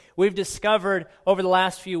We've discovered over the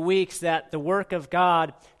last few weeks that the work of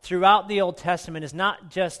God throughout the Old Testament is not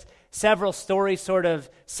just several stories sort of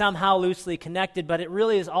somehow loosely connected, but it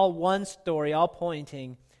really is all one story, all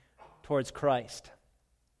pointing towards Christ.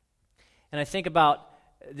 And I think about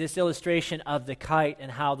this illustration of the kite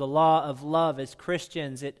and how the law of love as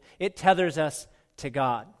Christians, it tethers us to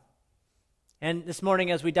God. And this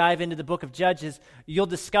morning as we dive into the book of Judges, you'll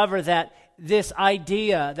discover that this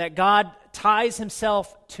idea that God ties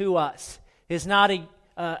himself to us is not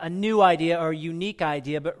a new idea or a unique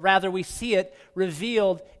idea, but rather we see it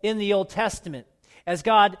revealed in the Old Testament. As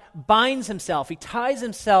God binds himself, he ties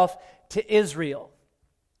himself to Israel.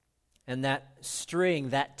 And that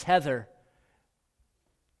string, that tether,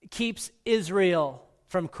 keeps Israel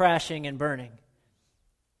from crashing and burning.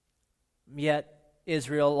 Yet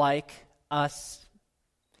Israel, like us,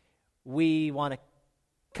 we want to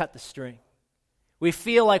cut the string. We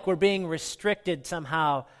feel like we're being restricted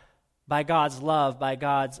somehow by God's love, by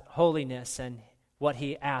God's holiness, and what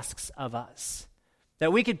he asks of us.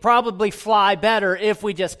 That we could probably fly better if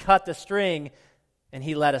we just cut the string and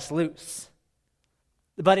he let us loose.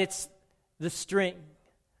 But it's the string,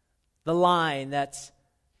 the line that's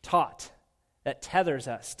taut, that tethers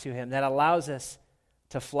us to him, that allows us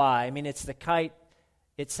to fly. I mean, it's the kite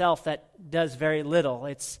itself that does very little.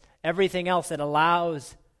 It's everything else that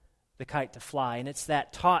allows the kite to fly. And it's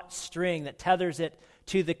that taut string that tethers it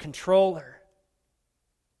to the controller,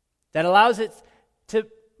 that allows it to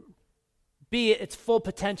be its full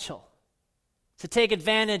potential, to take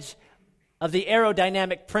advantage of the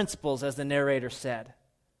aerodynamic principles, as the narrator said.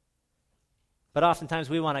 But oftentimes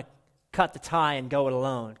we want to cut the tie and go it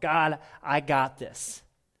alone. God, I got this.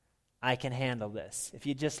 I can handle this. If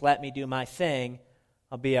you just let me do my thing,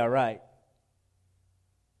 I'll be all right.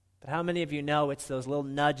 But how many of you know it's those little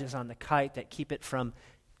nudges on the kite that keep it from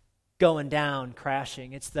going down,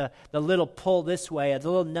 crashing? It's the little pull this way, the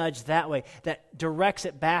little nudge that way that directs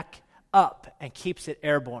it back up and keeps it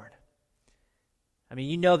airborne. I mean,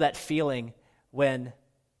 you know that feeling when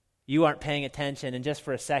you aren't paying attention and just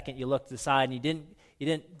for a second you look to the side and you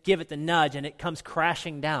didn't give it the nudge and it comes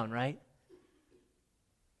crashing down, right?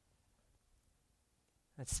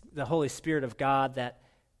 It's the Holy Spirit of God that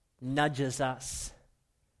nudges us,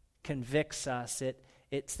 convicts us.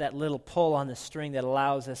 It's that little pull on the string that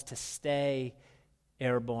allows us to stay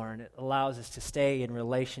airborne. It allows us to stay in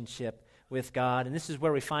relationship with God. And this is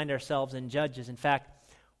where we find ourselves in Judges. In fact,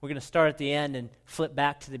 we're going to start at the end and flip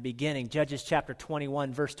back to the beginning. Judges chapter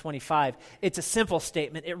 21, verse 25. It's a simple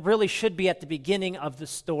statement. It really should be at the beginning of the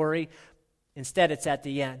story. Instead, it's at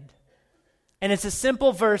the end. And it's a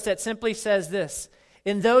simple verse that simply says this: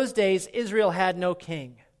 in those days, Israel had no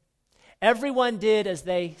king. Everyone did as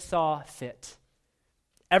they saw fit.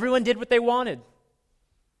 Everyone did what they wanted.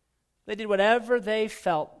 They did whatever they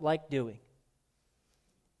felt like doing.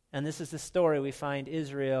 And this is the story we find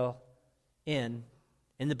Israel in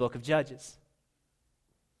the book of Judges.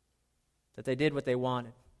 That they did what they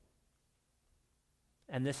wanted.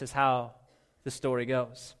 And this is how the story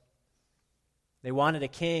goes. They wanted a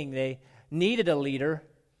king. They needed a leader.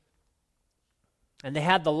 And they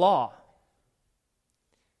had the law.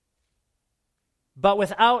 But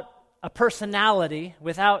without a personality,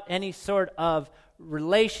 without any sort of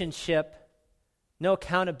relationship, no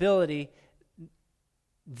accountability,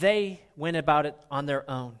 they went about it on their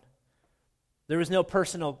own. There was no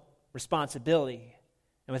personal responsibility.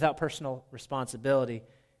 And without personal responsibility,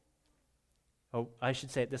 I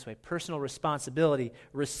should say it this way, personal responsibility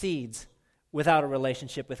recedes without a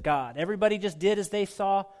relationship with God. Everybody just did as they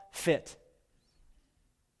saw fit.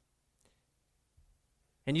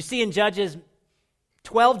 And you see in Judges,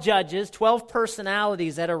 12 judges, 12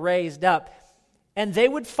 personalities that are raised up. And they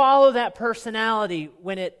would follow that personality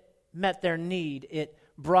when it met their need. It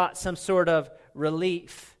brought some sort of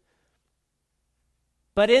relief.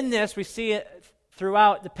 But in this, we see it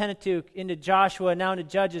throughout the Pentateuch, into Joshua, now into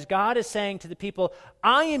Judges. God is saying to the people,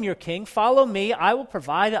 I am your king. Follow me. I will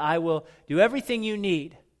provide. I will do everything you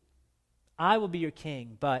need. I will be your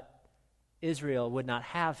king. But Israel would not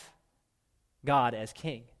have God as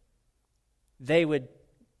king. They would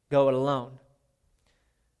go it alone.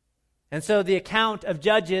 And so the account of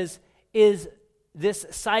Judges is this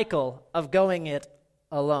cycle of going it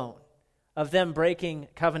alone, of them breaking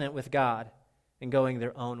covenant with God and going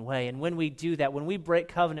their own way. And when we do that, when we break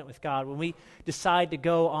covenant with God, when we decide to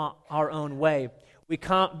go on our own way, we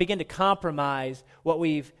begin to compromise what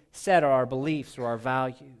we've said are our beliefs or our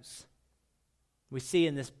values. We see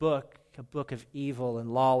in this book a book of evil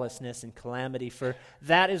and lawlessness and calamity, for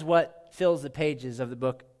that is what fills the pages of the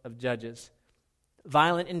book of Judges.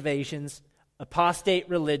 Violent invasions, apostate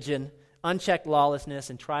religion, unchecked lawlessness,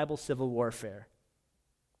 and tribal civil warfare.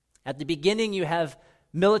 At the beginning, you have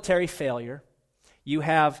military failure. You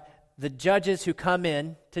have the judges who come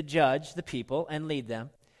in to judge the people and lead them.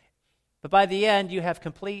 But by the end, you have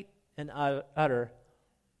complete and utter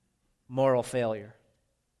moral failure.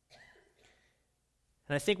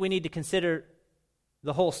 And I think we need to consider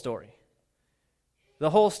the whole story. The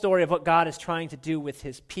whole story of what God is trying to do with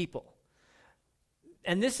his people.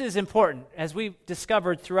 And this is important, as we've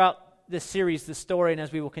discovered throughout this series, the story, and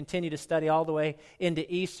as we will continue to study all the way into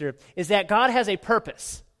Easter, is that God has a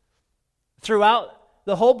purpose throughout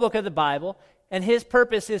the whole book of the Bible, and his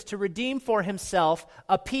purpose is to redeem for himself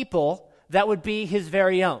a people that would be his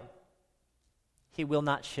very own. He will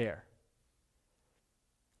not share.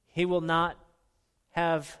 He will not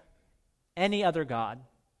have any other God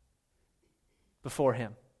before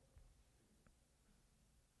him.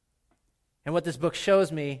 And what this book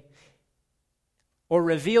shows me or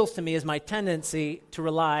reveals to me is my tendency to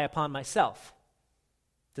rely upon myself,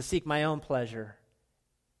 to seek my own pleasure,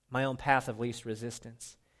 my own path of least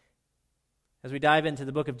resistance. As we dive into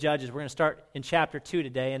the book of Judges, we're going to start in chapter 2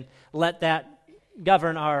 today and let that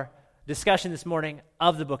govern our discussion this morning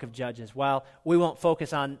of the book of Judges. While we won't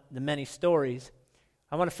focus on the many stories,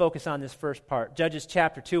 I want to focus on this first part. Judges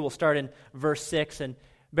chapter 2, we'll start in verse 6, and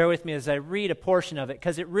bear with me as I read a portion of it,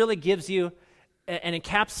 because it really gives you and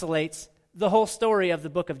encapsulates the whole story of the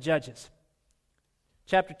book of Judges.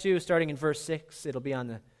 Chapter 2, starting in verse 6, it'll be on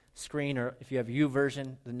the screen, or if you have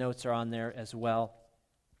YouVersion, the notes are on there as well.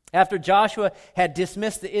 After Joshua had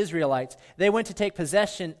dismissed the Israelites, they went to take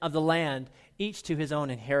possession of the land, each to his own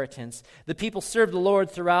inheritance. The people served the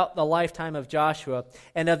Lord throughout the lifetime of Joshua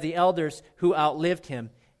and of the elders who outlived him,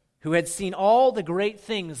 who had seen all the great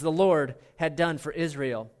things the Lord had done for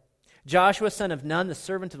Israel. Joshua, son of Nun, the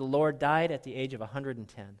servant of the Lord, died at the age of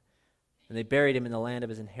 110, and they buried him in the land of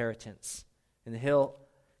his inheritance, in the hill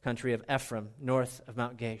country of Ephraim, north of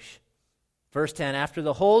Mount Gaash. Verse 10, after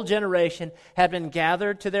the whole generation had been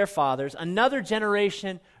gathered to their fathers, another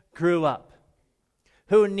generation grew up,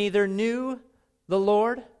 who neither knew the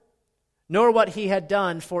Lord nor what he had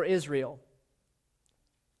done for Israel.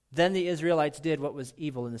 Then the Israelites did what was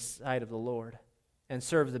evil in the sight of the Lord and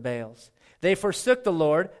served the Baals. They forsook the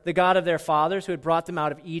Lord, the God of their fathers, who had brought them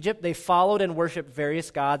out of Egypt. They followed and worshipped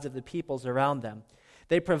various gods of the peoples around them.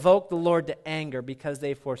 They provoked the Lord to anger because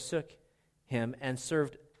they forsook him and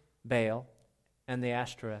served Baal and the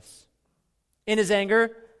Ashtoreths. In his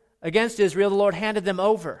anger against Israel, the Lord handed them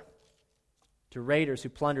over to raiders who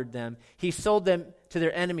plundered them. He sold them to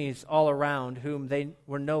their enemies all around, whom they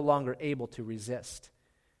were no longer able to resist.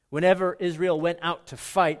 Whenever Israel went out to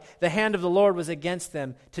fight, the hand of the Lord was against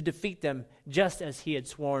them to defeat them, just as he had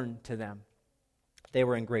sworn to them. They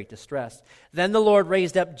were in great distress. Then the Lord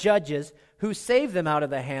raised up judges who saved them out of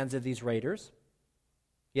the hands of these raiders.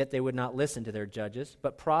 Yet they would not listen to their judges,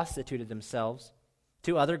 but prostituted themselves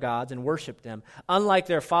to other gods and worshipped them. Unlike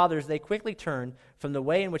their fathers, they quickly turned from the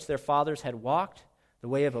way in which their fathers had walked, the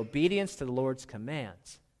way of obedience to the Lord's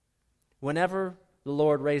commands. Whenever the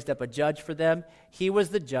Lord raised up a judge for them, he was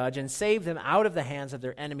the judge and saved them out of the hands of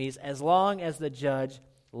their enemies as long as the judge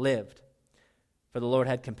lived. For the Lord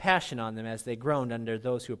had compassion on them as they groaned under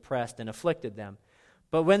those who oppressed and afflicted them.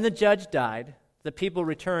 But when the judge died, the people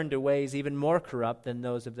returned to ways even more corrupt than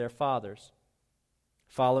those of their fathers.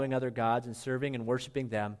 Following other gods and serving and worshiping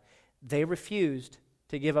them, they refused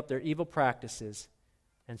to give up their evil practices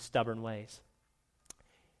and stubborn ways.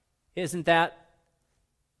 Isn't that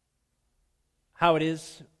how it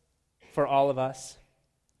is for all of us?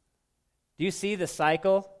 Do you see the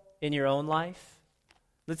cycle in your own life?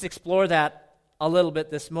 Let's explore that a little bit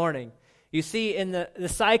this morning. You see in the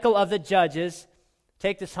cycle of the judges,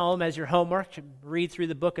 take this home as your homework, read through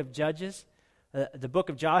the book of Judges. The book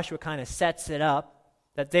of Joshua kind of sets it up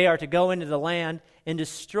that they are to go into the land and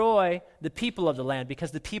destroy the people of the land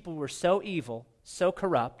because the people were so evil, so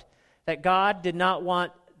corrupt, that God did not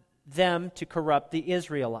want them to corrupt the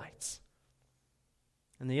Israelites.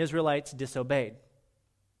 And the Israelites disobeyed.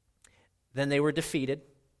 Then they were defeated.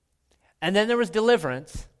 And then there was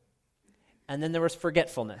deliverance. And then there was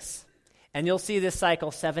forgetfulness. And you'll see this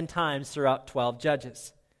cycle 7 times throughout 12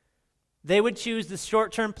 Judges. They would choose the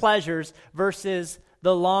short-term pleasures versus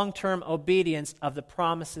the long-term obedience of the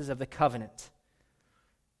promises of the covenant.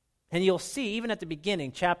 And you'll see, even at the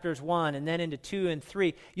beginning, chapters 1 and then into 2 and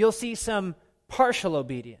 3, you'll see some partial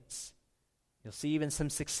obedience. You'll see even some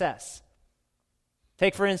success.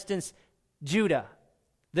 Take, for instance, Judah,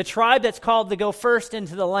 the tribe that's called to go first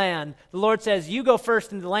into the land. The Lord says, you go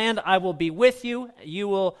first into the land, I will be with you, you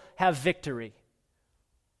will have victory.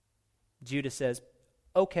 Judah says,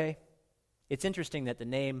 okay. It's interesting that the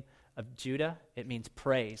name of Judah, it means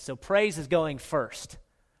praise. So praise is going first,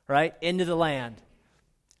 right, into the land.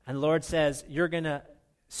 And the Lord says, you're going to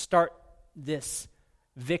start this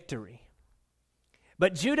victory.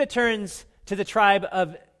 But Judah turns to the tribe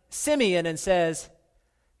of Simeon and says,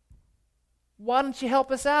 why don't you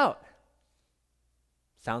help us out?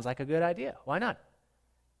 Sounds like a good idea. Why not?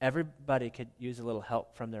 Everybody could use a little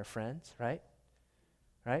help from their friends, right?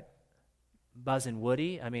 Right? Buzz and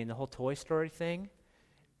Woody, the whole Toy Story thing.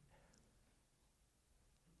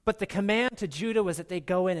 But the command to Judah was that they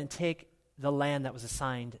go in and take the land that was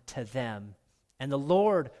assigned to them, and the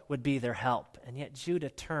Lord would be their help. And yet Judah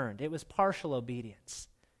turned. It was partial obedience.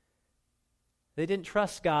 They didn't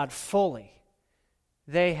trust God fully.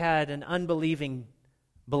 They had an unbelieving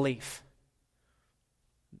belief.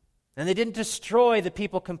 And they didn't destroy the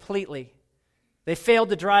people completely. They failed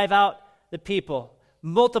to drive out the people.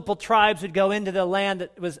 Multiple tribes would go into the land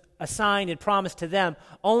that was assigned and promised to them,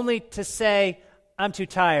 only to say, I'm too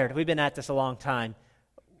tired. We've been at this a long time.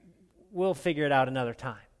 We'll figure it out another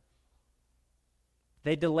time.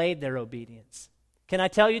 They delayed their obedience. Can I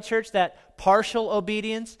tell you, church, that partial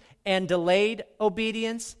obedience and delayed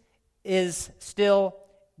obedience is still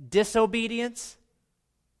disobedience?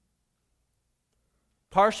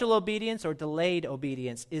 Partial obedience or delayed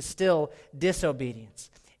obedience is still disobedience.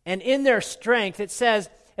 And in their strength, it says,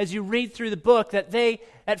 as you read through the book, that they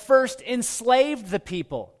at first enslaved the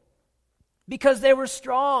people because they were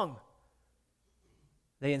strong.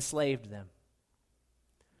 They enslaved them.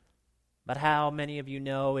 But how many of you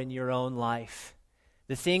know in your own life,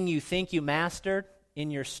 the thing you think you mastered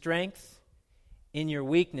in your strength, in your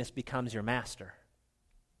weakness becomes your master?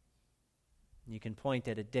 You can point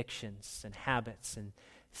at addictions and habits and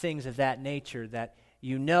things of that nature that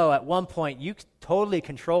you know at one point you totally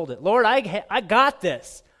controlled it. Lord, I got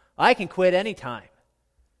this. I can quit anytime.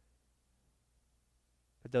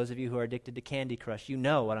 But those of you who are addicted to Candy Crush, you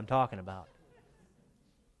know what I'm talking about.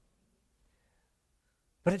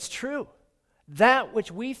 But it's true. That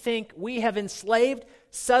which we think we have enslaved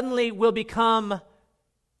suddenly will become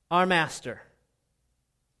our master.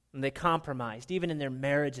 And they compromised. Even in their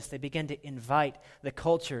marriages, they began to invite the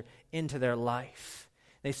culture into their life.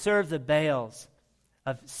 They served the Baals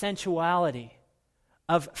of sensuality,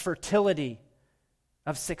 of fertility,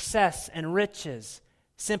 of success and riches.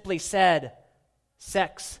 Simply said,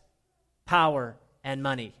 sex, power, and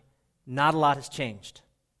money. Not a lot has changed.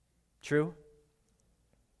 True?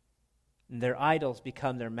 And their idols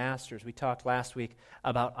become their masters. We talked last week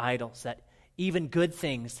about idols, that even good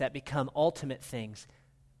things that become ultimate things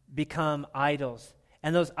become idols.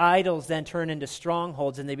 And those idols then turn into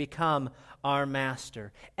strongholds and they become our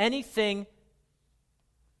master. Anything,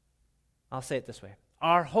 I'll say it this way,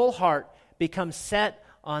 our whole heart becomes set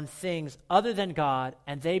on things other than God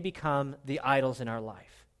and they become the idols in our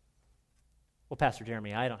life. Well, Pastor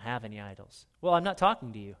Jeremy, I don't have any idols. Well, I'm not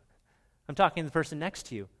talking to you. I'm talking to the person next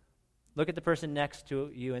to you. Look at the person next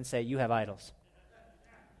to you and say, you have idols.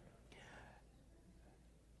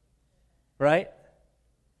 Right?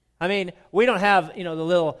 We don't have, the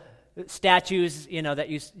little statues,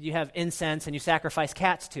 that you have incense and you sacrifice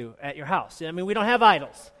cats to at your house. We don't have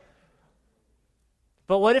idols.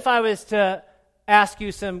 But what if I was to ask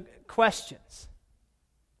you some questions?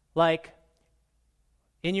 Like,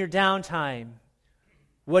 in your downtime,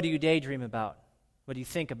 what do you daydream about? What do you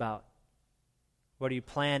think about? What are you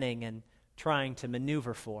planning and trying to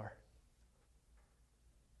maneuver for?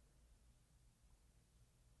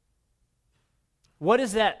 What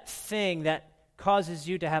is that thing that causes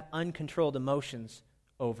you to have uncontrolled emotions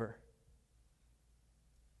over?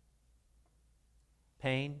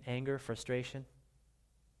 Pain, anger, frustration?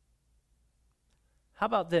 How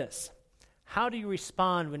about this? How do you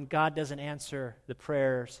respond when God doesn't answer the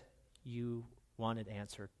prayers you wanted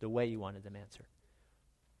answered, the way you wanted them answered?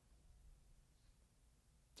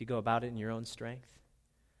 Do you go about it in your own strength?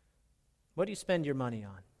 What do you spend your money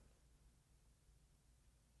on?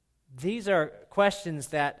 These are questions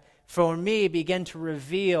that, for me, begin to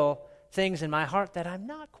reveal things in my heart that I'm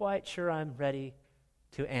not quite sure I'm ready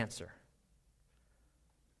to answer.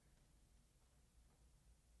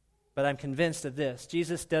 But I'm convinced of this.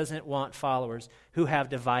 Jesus doesn't want followers who have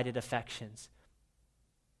divided affections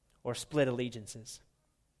or split allegiances.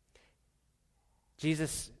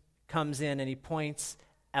 Jesus comes in and he points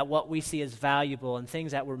at what we see as valuable and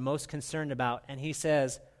things that we're most concerned about, and he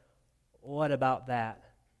says, what about that?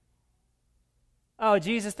 Oh,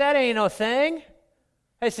 Jesus, that ain't no thing.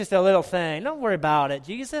 It's just a little thing. Don't worry about it,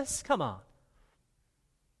 Jesus. Come on.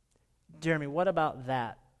 Jeremy, what about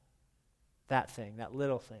that thing, that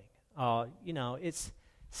little thing? Oh, it's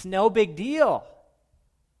no big deal.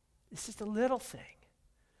 It's just a little thing.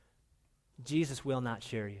 Jesus will not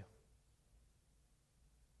share you.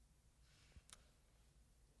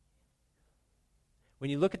 When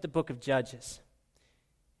you look at the book of Judges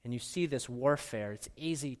and you see this warfare, it's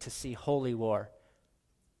easy to see holy war.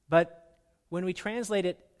 But when we translate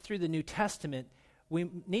it through the New Testament, we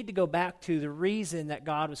need to go back to the reason that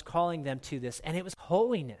God was calling them to this, and it was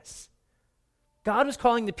holiness. God was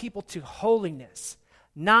calling the people to holiness,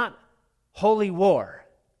 not holy war.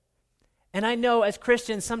 And I know as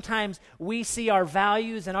Christians, sometimes we see our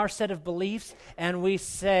values and our set of beliefs, and we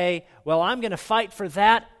say, well, I'm going to fight for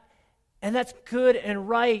that, and that's good and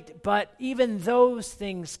right, but even those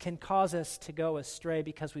things can cause us to go astray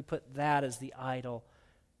because we put that as the idol.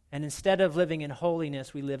 And instead of living in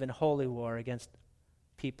holiness, we live in holy war against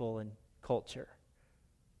people and culture.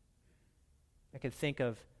 I could think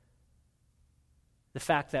of the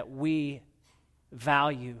fact that we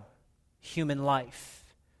value human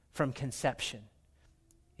life from conception.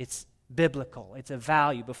 It's biblical. It's a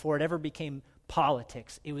value. Before it ever became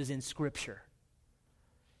politics, it was in Scripture.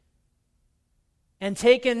 And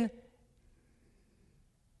taken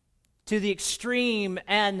to the extreme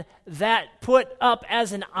and that put up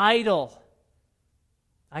as an idol,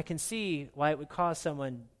 I can see why it would cause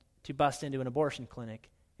someone to bust into an abortion clinic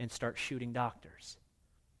and start shooting doctors.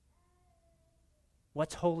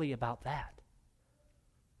 What's holy about that?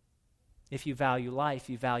 If you value life,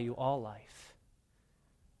 you value all life.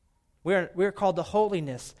 We're called to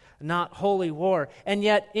holiness, not holy war. And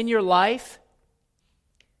yet, in your life,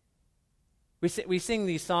 we sing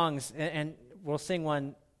these songs, and we'll sing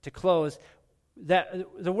one to close. That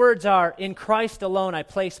the words are, "In Christ alone I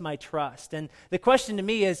place my trust." And the question to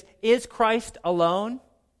me is Christ alone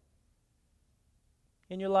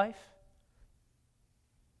in your life?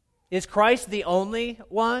 Is Christ the only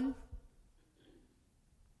one?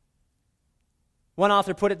 One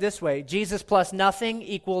author put it this way: Jesus plus nothing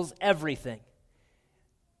equals everything.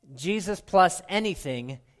 Jesus plus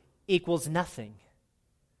anything equals nothing.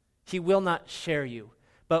 He will not share you.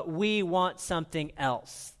 But we want something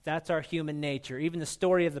else. That's our human nature. Even the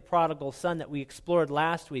story of the prodigal son that we explored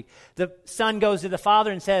last week. The son goes to the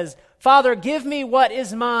father and says, "Father, give me what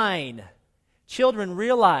is mine." Children,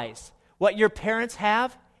 realize what your parents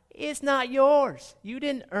have is not yours. You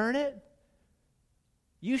didn't earn it.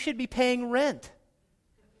 You should be paying rent.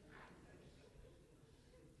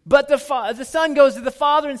 But the son goes to the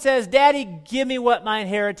father and says, "Daddy, give me what my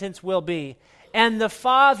inheritance will be." And the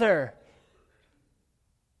father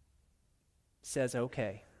says,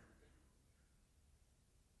 "Okay."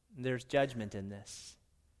 There's judgment in this.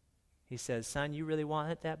 He says, "Son, you really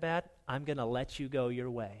want it that bad? I'm going to let you go your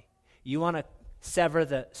way. You want to sever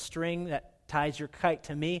the string that ties your kite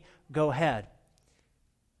to me? Go ahead.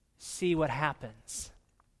 See what happens."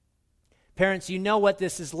 Parents, you know what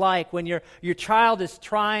this is like when your child is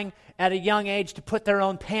trying at a young age to put their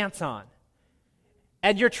own pants on.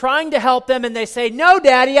 And you're trying to help them and they say, "No,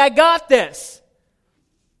 Daddy, I got this."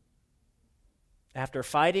 After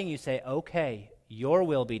fighting, you say, "Okay, your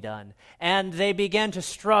will be done." And they begin to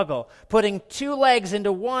struggle, putting two legs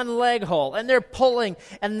into one leg hole, and they're pulling,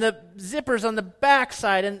 and the zipper's on the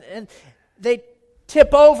backside, and they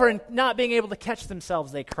tip over, and not being able to catch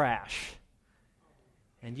themselves, they crash.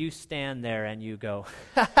 And you stand there and you go,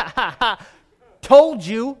 "Ha ha ha ha, told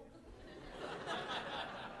you."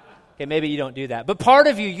 Okay, maybe you don't do that. But part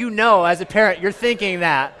of you, you know, as a parent, you're thinking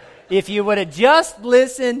that. If you would have just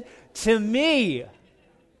listened to me.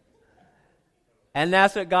 And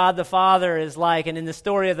that's what God the Father is like. And in the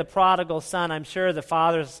story of the prodigal son, I'm sure the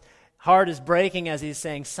father's heart is breaking as he's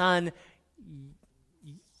saying, "Son,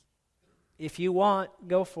 if you want,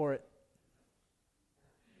 go for it."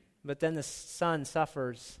 But then the son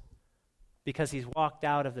suffers because he's walked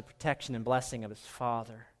out of the protection and blessing of his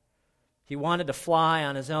father. He wanted to fly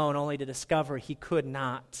on his own, only to discover he could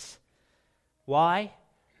not. Why?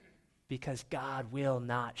 Because God will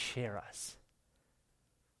not share us.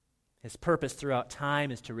 His purpose throughout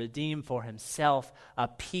time is to redeem for himself a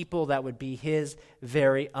people that would be his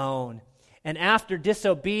very own. And after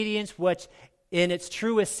disobedience, which in its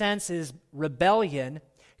truest sense is rebellion,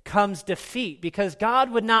 comes defeat, because God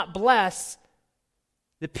would not bless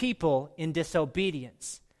the people in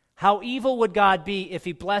disobedience. How evil would God be if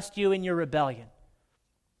he blessed you in your rebellion?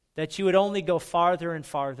 That you would only go farther and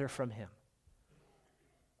farther from him.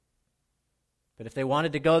 But if they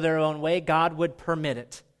wanted to go their own way, God would permit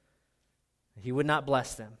it. He would not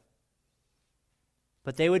bless them.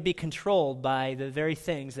 But they would be controlled by the very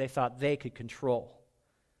things they thought they could control.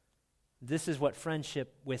 This is what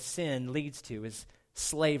friendship with sin leads to, is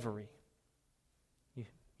slavery.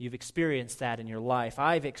 You've experienced that in your life.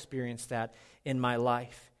 I've experienced that in my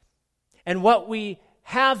life. And what we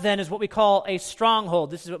have then is what we call a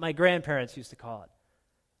stronghold. This is what my grandparents used to call it.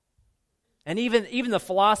 And even the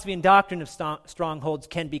philosophy and doctrine of strongholds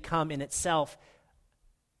can become in itself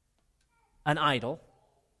an idol.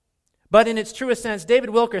 But in its truest sense, David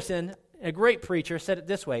Wilkerson, a great preacher, said it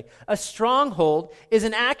this way: a stronghold is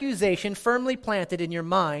an accusation firmly planted in your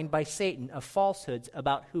mind by Satan of falsehoods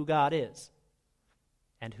about who God is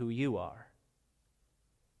and who you are.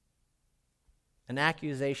 An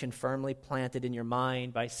accusation firmly planted in your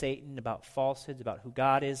mind by Satan about falsehoods about who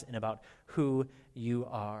God is and about who you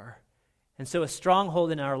are. And so a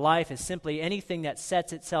stronghold in our life is simply anything that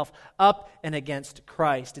sets itself up and against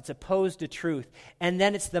Christ. It's opposed to truth. And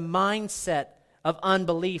then it's the mindset of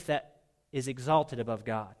unbelief that is exalted above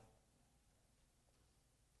God.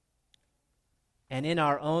 And in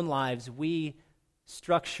our own lives, we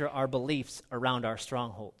structure our beliefs around our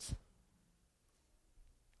strongholds.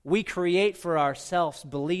 We create for ourselves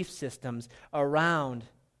belief systems around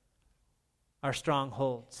our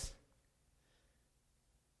strongholds.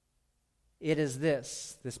 It is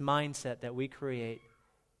this mindset that we create.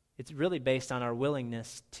 It's really based on our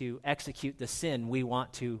willingness to execute the sin we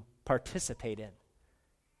want to participate in.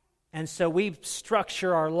 And so we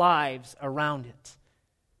structure our lives around it.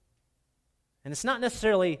 And it's not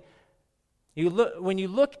necessarily, when you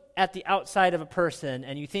look at the outside of a person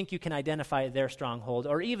and you think you can identify their stronghold,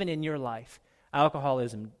 or even in your life,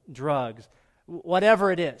 alcoholism, drugs,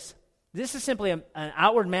 whatever it is, this is simply an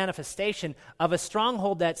outward manifestation of a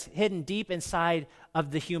stronghold that's hidden deep inside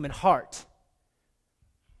of the human heart.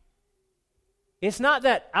 It's not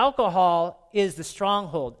that alcohol is the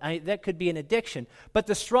stronghold. That could be an addiction. But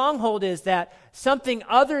the stronghold is that something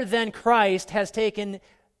other than Christ has taken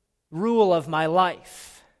rule of my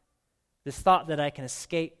life. This thought that I can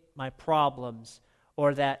escape my problems,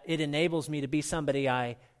 or that it enables me to be somebody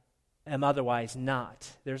I am otherwise not.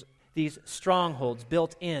 There's these strongholds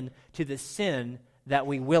built in to the sin that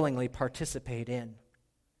we willingly participate in.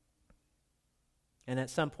 And at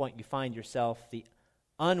some point you find yourself the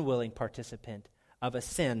unwilling participant of a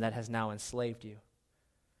sin that has now enslaved you.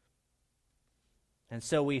 And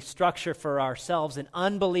so we structure for ourselves an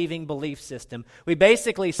unbelieving belief system. We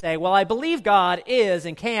basically say, well, I believe God is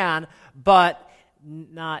and can, but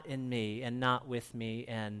not in me and not with me,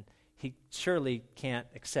 and He surely can't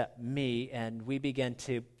accept me. And we begin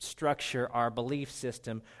to structure our belief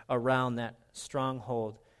system around that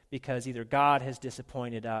stronghold because either God has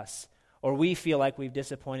disappointed us, or we feel like we've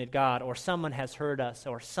disappointed God, or someone has hurt us,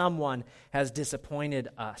 or someone has disappointed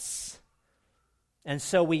us. And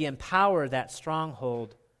so we empower that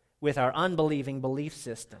stronghold with our unbelieving belief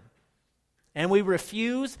system. And we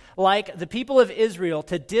refuse, like the people of Israel,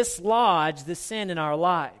 to dislodge the sin in our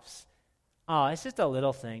lives. Oh, it's just a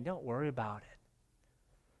little thing. Don't worry about it.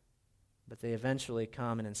 But they eventually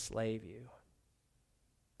come and enslave you.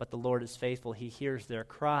 But the Lord is faithful. He hears their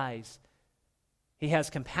cries. He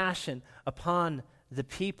has compassion upon the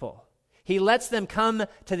people. He lets them come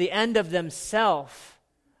to the end of themselves,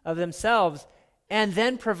 and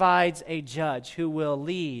then provides a judge who will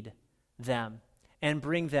lead them and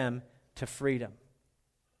bring them to freedom.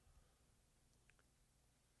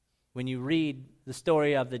 When you read the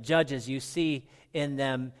story of the judges, you see in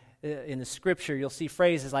them, in the scripture, you'll see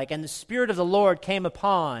phrases like, and the Spirit of the Lord came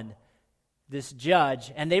upon this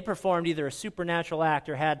judge, and they performed either a supernatural act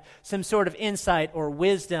or had some sort of insight or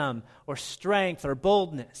wisdom or strength or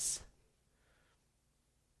boldness.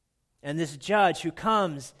 And this judge who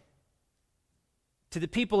comes to the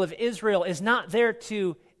people of Israel is not there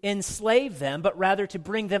to enslave them, but rather to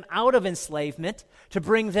bring them out of enslavement, to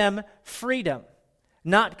bring them freedom,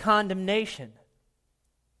 not condemnation.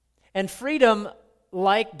 And freedom,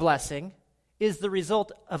 like blessing, is the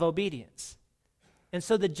result of obedience. And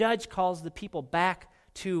so the judge calls the people back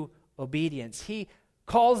to obedience. He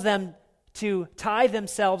calls them to tie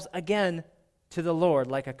themselves again to the Lord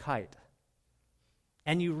like a kite.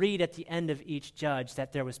 And you read at the end of each judge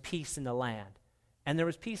that there was peace in the land. And there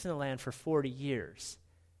was peace in the land for 40 years,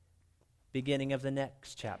 beginning of the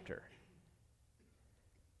next chapter.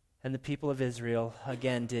 And the people of Israel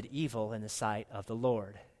again did evil in the sight of the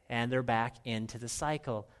Lord. And they're back into the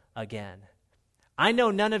cycle again. I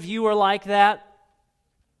know none of you are like that,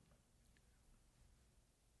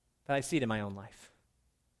 but I see it in my own life.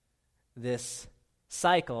 This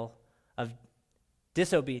cycle of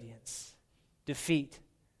disobedience, defeat,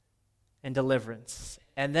 and deliverance.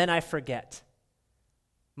 And then I forget.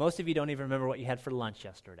 Most of you don't even remember what you had for lunch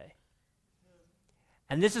yesterday.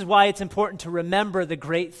 And this is why it's important to remember the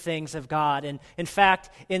great things of God. And in fact,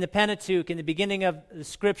 in the Pentateuch, in the beginning of the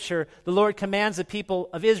Scripture, the Lord commands the people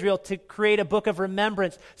of Israel to create a book of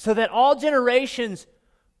remembrance so that all generations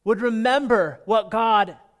would remember what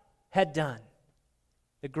God had done,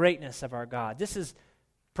 the greatness of our God. This is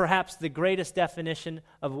perhaps the greatest definition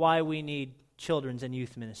of why we need children's and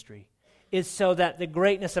youth ministry, is so that the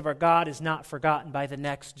greatness of our God is not forgotten by the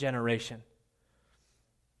next generation.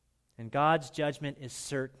 And God's judgment is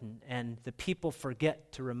certain, and the people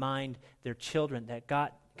forget to remind their children that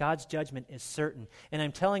God's judgment is certain. And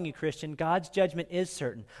I'm telling you, Christian, God's judgment is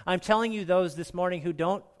certain. I'm telling you, those this morning who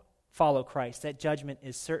don't follow Christ, that judgment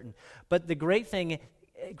is certain. But the great thing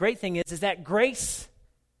is that grace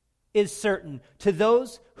is certain to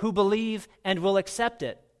those who believe and will accept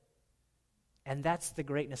it. And that's the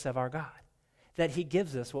greatness of our God, that He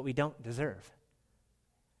gives us what we don't deserve.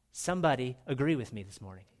 Somebody agree with me this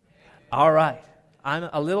morning. All right. I'm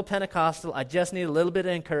a little Pentecostal. I just need a little bit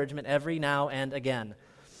of encouragement every now and again.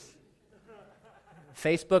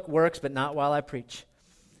 Facebook works, but not while I preach.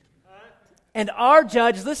 And our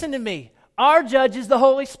judge, listen to me, our judge is the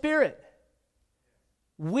Holy Spirit.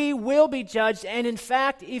 We will be judged, and in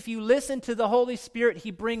fact, if you listen to the Holy Spirit,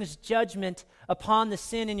 He brings judgment upon the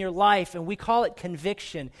sin in your life, and we call it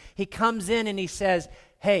conviction. He comes in and He says,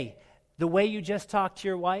 hey, the way you just talked to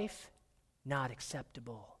your wife, not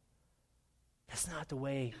acceptable. That's not the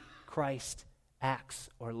way Christ acts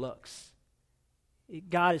or looks.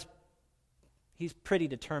 He's pretty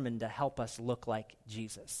determined to help us look like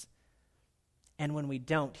Jesus. And when we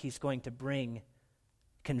don't, He's going to bring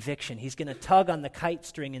conviction. He's going to tug on the kite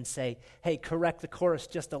string and say, hey, correct the course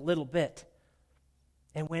just a little bit.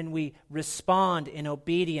 And when we respond in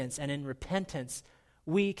obedience and in repentance,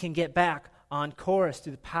 we can get back on course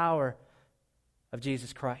through the power of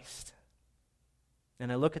Jesus Christ.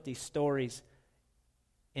 And I look at these stories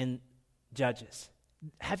in Judges.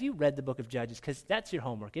 Have you read the book of Judges? Because that's your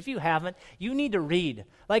homework. If you haven't, you need to read.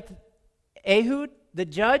 Like Ehud, the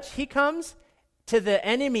judge, he comes to the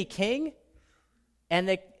enemy king, and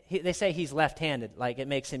they say he's left-handed, like it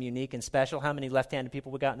makes him unique and special. How many left-handed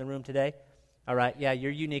people we got in the room today? All right, yeah,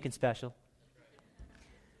 you're unique and special.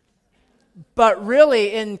 But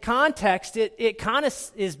really, in context, it kind of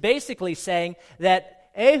is basically saying that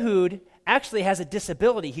Ehud actually has a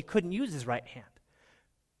disability. He couldn't use his right hand.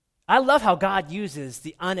 I love how God uses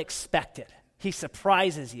the unexpected. He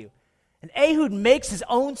surprises you. And Ehud makes his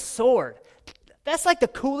own sword. That's like the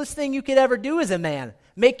coolest thing you could ever do as a man.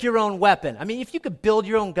 Make your own weapon. I mean, if you could build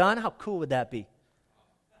your own gun, how cool would that be?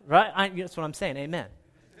 Right? That's what I'm saying. Amen.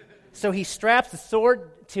 So he straps the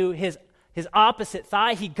sword to his opposite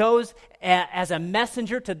thigh. He goes as a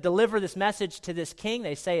messenger to deliver this message to this king.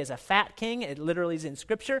 They say as a fat king. It literally is in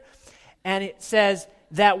Scripture. And it says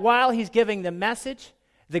that while he's giving the message,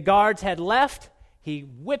 the guards had left. He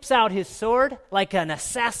whips out his sword like an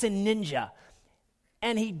assassin ninja.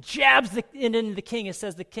 And he jabs it into the king. It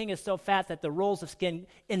says the king is so fat that the rolls of skin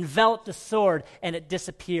envelop the sword and it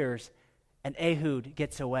disappears. And Ehud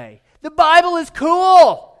gets away. The Bible is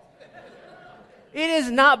cool. It is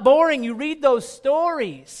not boring. You read those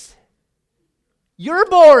stories. You're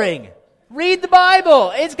boring. Read the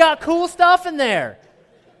Bible. It's got cool stuff in there.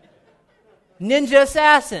 Ninja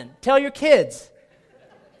assassin. Tell your kids.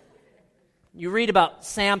 You read about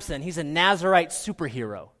Samson. He's a Nazarite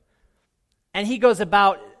superhero. And he goes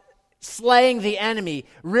about slaying the enemy.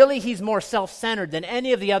 Really, he's more self-centered than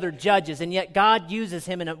any of the other judges, and yet God uses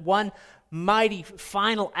him in one mighty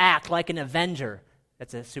final act like an Avenger.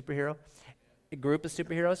 That's a superhero, a group of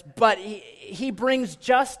superheroes. But he brings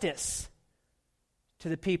justice to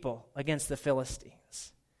the people against the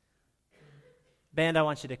Philistines. Band, I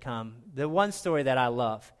want you to come. The one story that I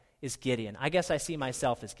love is Gideon. I guess I see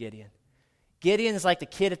myself as Gideon. Gideon is like the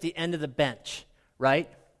kid at the end of the bench, right?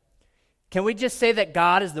 Can we just say that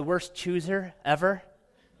God is the worst chooser ever?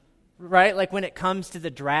 Right? Like when it comes to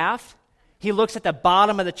the draft, He looks at the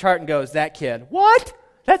bottom of the chart and goes, that kid, what?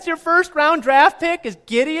 That's your first round draft pick is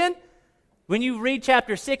Gideon? When you read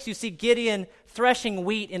chapter 6, you see Gideon threshing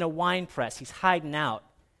wheat in a wine press. He's hiding out.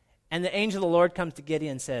 And the angel of the Lord comes to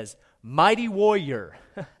Gideon and says, mighty warrior.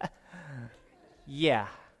 Yeah,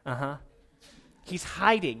 He's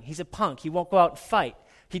hiding. He's a punk. He won't go out and fight.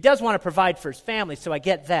 He does want to provide for his family, so I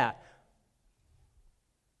get that.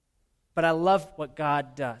 But I love what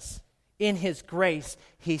God does. In His grace,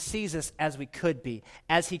 He sees us as we could be,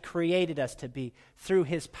 as He created us to be. Through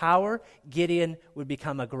His power, Gideon would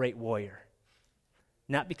become a great warrior.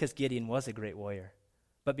 Not because Gideon was a great warrior,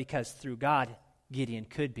 but because through God, Gideon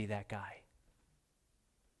could be that guy.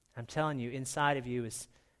 I'm telling you, inside of you is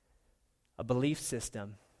a belief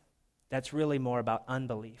system that's really more about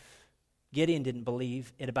unbelief. Gideon didn't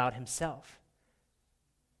believe it about himself.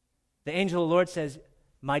 The angel of the Lord says,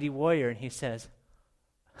 mighty warrior, and he says,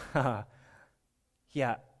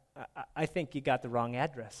 yeah, I think you got the wrong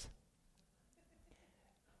address.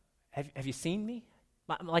 Have you seen me?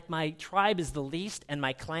 My tribe is the least, and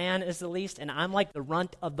my clan is the least, and I'm like the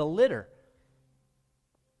runt of the litter.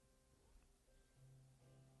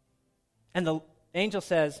 And the angel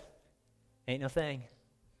says, ain't no thing.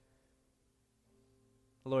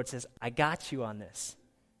 The Lord says, I got you on this.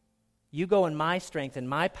 You go in my strength and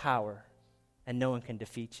my power, and no one can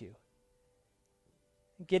defeat you.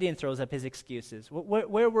 Gideon throws up his excuses.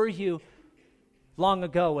 Where were you long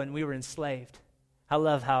ago when we were enslaved? I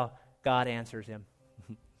love how God answers him.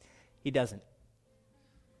 He doesn't.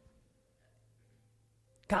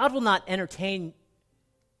 God will not entertain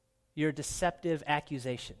your deceptive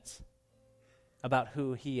accusations about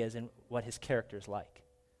who he is and what his character is like.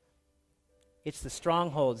 It's the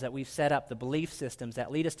strongholds that we've set up, the belief systems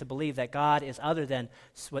that lead us to believe that God is other than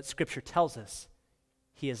what Scripture tells us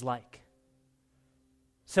he is like.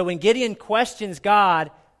 So when Gideon questions God,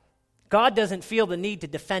 God doesn't feel the need to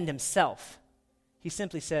defend himself. He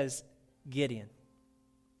simply says, Gideon,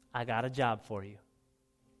 I got a job for you,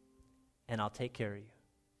 and I'll take care of you.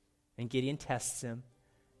 And Gideon tests him,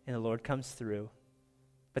 and the Lord comes through.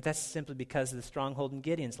 But that's simply because of the stronghold in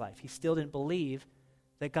Gideon's life. He still didn't believe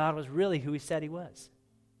that God was really who he said he was.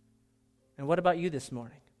 And what about you this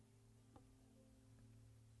morning?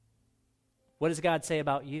 What does God say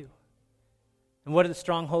about you? And what are the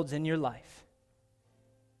strongholds in your life?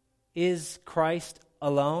 Is Christ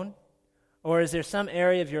alone? Or is there some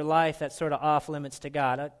area of your life that's sort of off limits to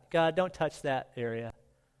God? God, don't touch that area.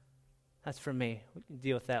 That's for me. We can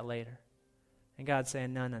deal with that later. And God's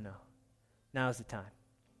saying, no. Now's the time.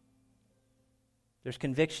 There's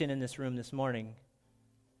conviction in this room this morning,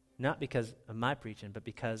 not because of my preaching, but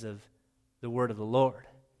because of the word of the Lord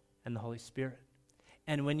and the Holy Spirit.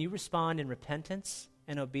 And when you respond in repentance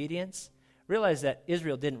and obedience, realize that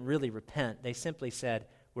Israel didn't really repent. They simply said,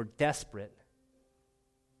 we're desperate.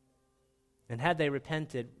 And had they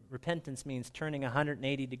repented, repentance means turning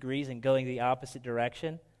 180 degrees and going the opposite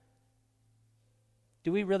direction.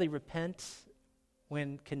 Do we really repent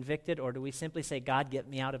when convicted, or do we simply say, God, get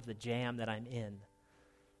me out of the jam that I'm in?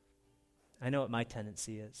 I know what my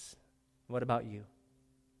tendency is. What about you?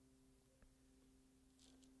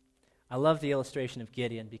 I love the illustration of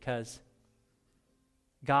Gideon because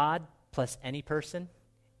God plus any person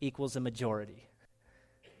equals a majority.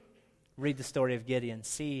 Read the story of Gideon.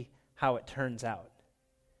 See how it turns out.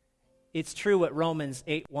 It's true what Romans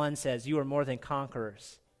 8:1 says, you are more than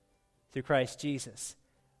conquerors through Christ Jesus.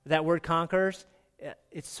 That word conquerors,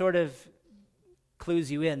 it sort of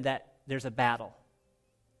clues you in that there's a battle.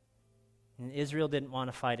 And Israel didn't want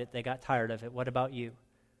to fight it. They got tired of it. What about you?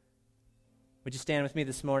 Would you stand with me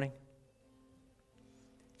this morning?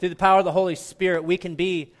 Through the power of the Holy Spirit, we can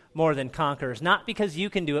be more than conquerors. Not because you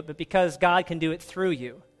can do it, but because God can do it through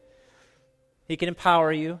you. He can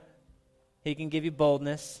empower you. He can give you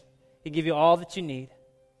boldness. He can give you all that you need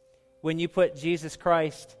when you put Jesus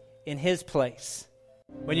Christ in his place.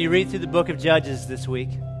 When you read through the book of Judges this week,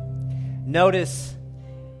 notice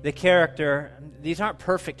the character. These aren't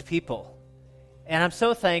perfect people. And I'm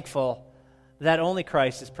so thankful that only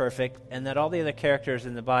Christ is perfect and that all the other characters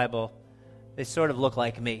in the Bible, they sort of look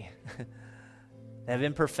like me. They have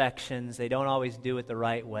imperfections. They don't always do it the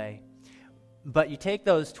right way. But you take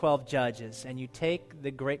those 12 judges and you take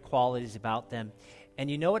the great qualities about them,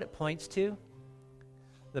 and you know what it points to?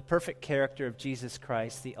 The perfect character of Jesus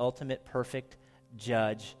Christ, the ultimate perfect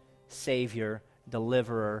judge, Savior,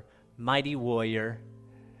 deliverer, mighty warrior.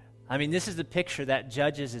 I mean, this is the picture that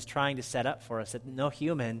Judges is trying to set up for us, that no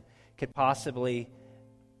human could possibly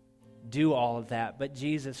do all of that. But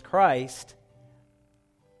Jesus Christ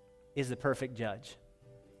is the perfect judge,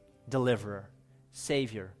 deliverer,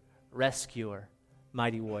 Savior, rescuer,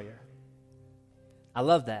 mighty warrior. I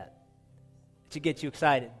love that. It should get you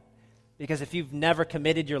excited. Because if you've never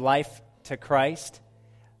committed your life to Christ,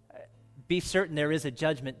 be certain there is a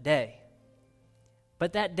judgment day.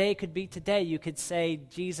 But that day could be today. You could say,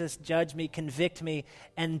 Jesus, judge me, convict me,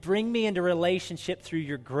 and bring me into relationship through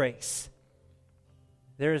your grace.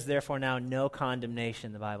 There is therefore now no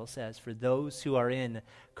condemnation, the Bible says, for those who are in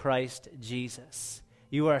Christ Jesus.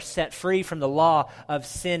 You are set free from the law of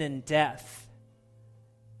sin and death.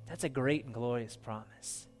 That's a great and glorious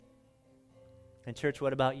promise. And church,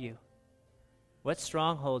 what about you? What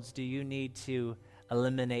strongholds do you need to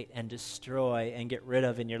eliminate and destroy and get rid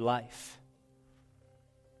of in your life?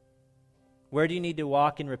 Where do you need to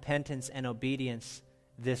walk in repentance and obedience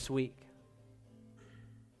this week?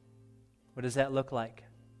 What does that look like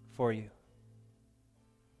for you?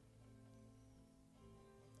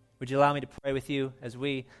 Would you allow me to pray with you as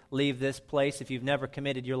we leave this place? If you've never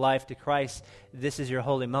committed your life to Christ, this is your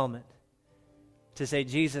holy moment to say,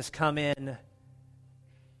 Jesus, come in,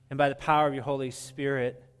 and by the power of your Holy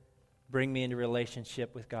Spirit, bring me into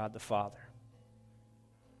relationship with God the Father.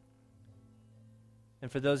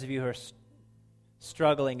 And for those of you who are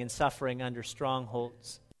struggling and suffering under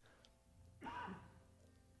strongholds,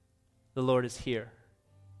 the Lord is here,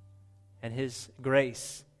 and His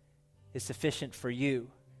grace is sufficient for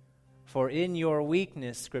you. For in your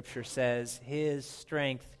weakness, Scripture says, His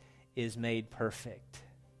strength is made perfect.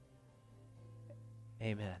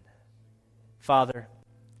 Amen. Father,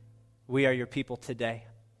 we are your people today.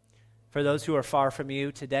 For those who are far from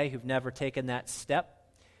you today, who've never taken that step,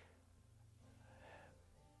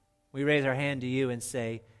 we raise our hand to you and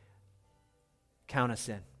say, count us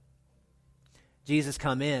in. Jesus,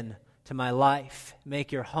 come in to my life.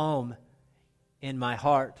 Make your home in my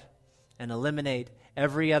heart and eliminate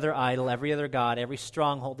every other idol, every other god, every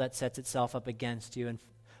stronghold that sets itself up against you. And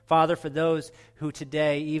Father, for those who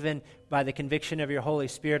today, even by the conviction of your Holy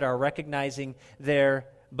Spirit, are recognizing their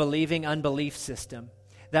believing unbelief system,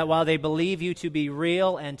 that while they believe you to be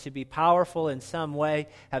real and to be powerful in some way,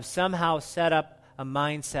 have somehow set up a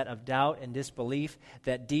mindset of doubt and disbelief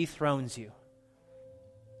that dethrones you,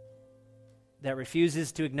 that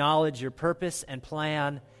refuses to acknowledge your purpose and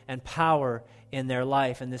plan and power in their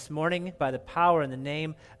life. And this morning, by the power in the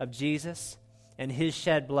name of Jesus and His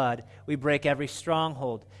shed blood, we break every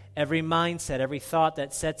stronghold, every mindset, every thought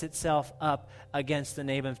that sets itself up against the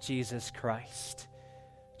name of Jesus Christ.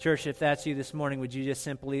 Church, if that's you this morning, would you just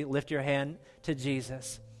simply lift your hand to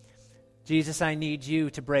Jesus? Jesus, I need you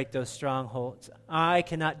to break those strongholds. I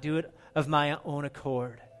cannot do it of my own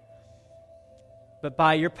accord. But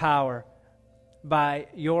by your power, by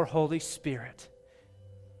your Holy Spirit,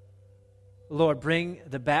 Lord, bring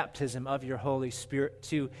the baptism of your Holy Spirit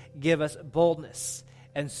to give us boldness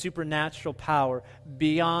and supernatural power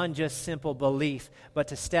beyond just simple belief, but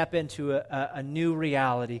to step into a new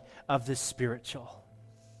reality of the spiritual.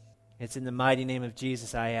 It's in the mighty name of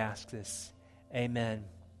Jesus I ask this. Amen.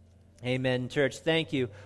 Amen, church. Thank you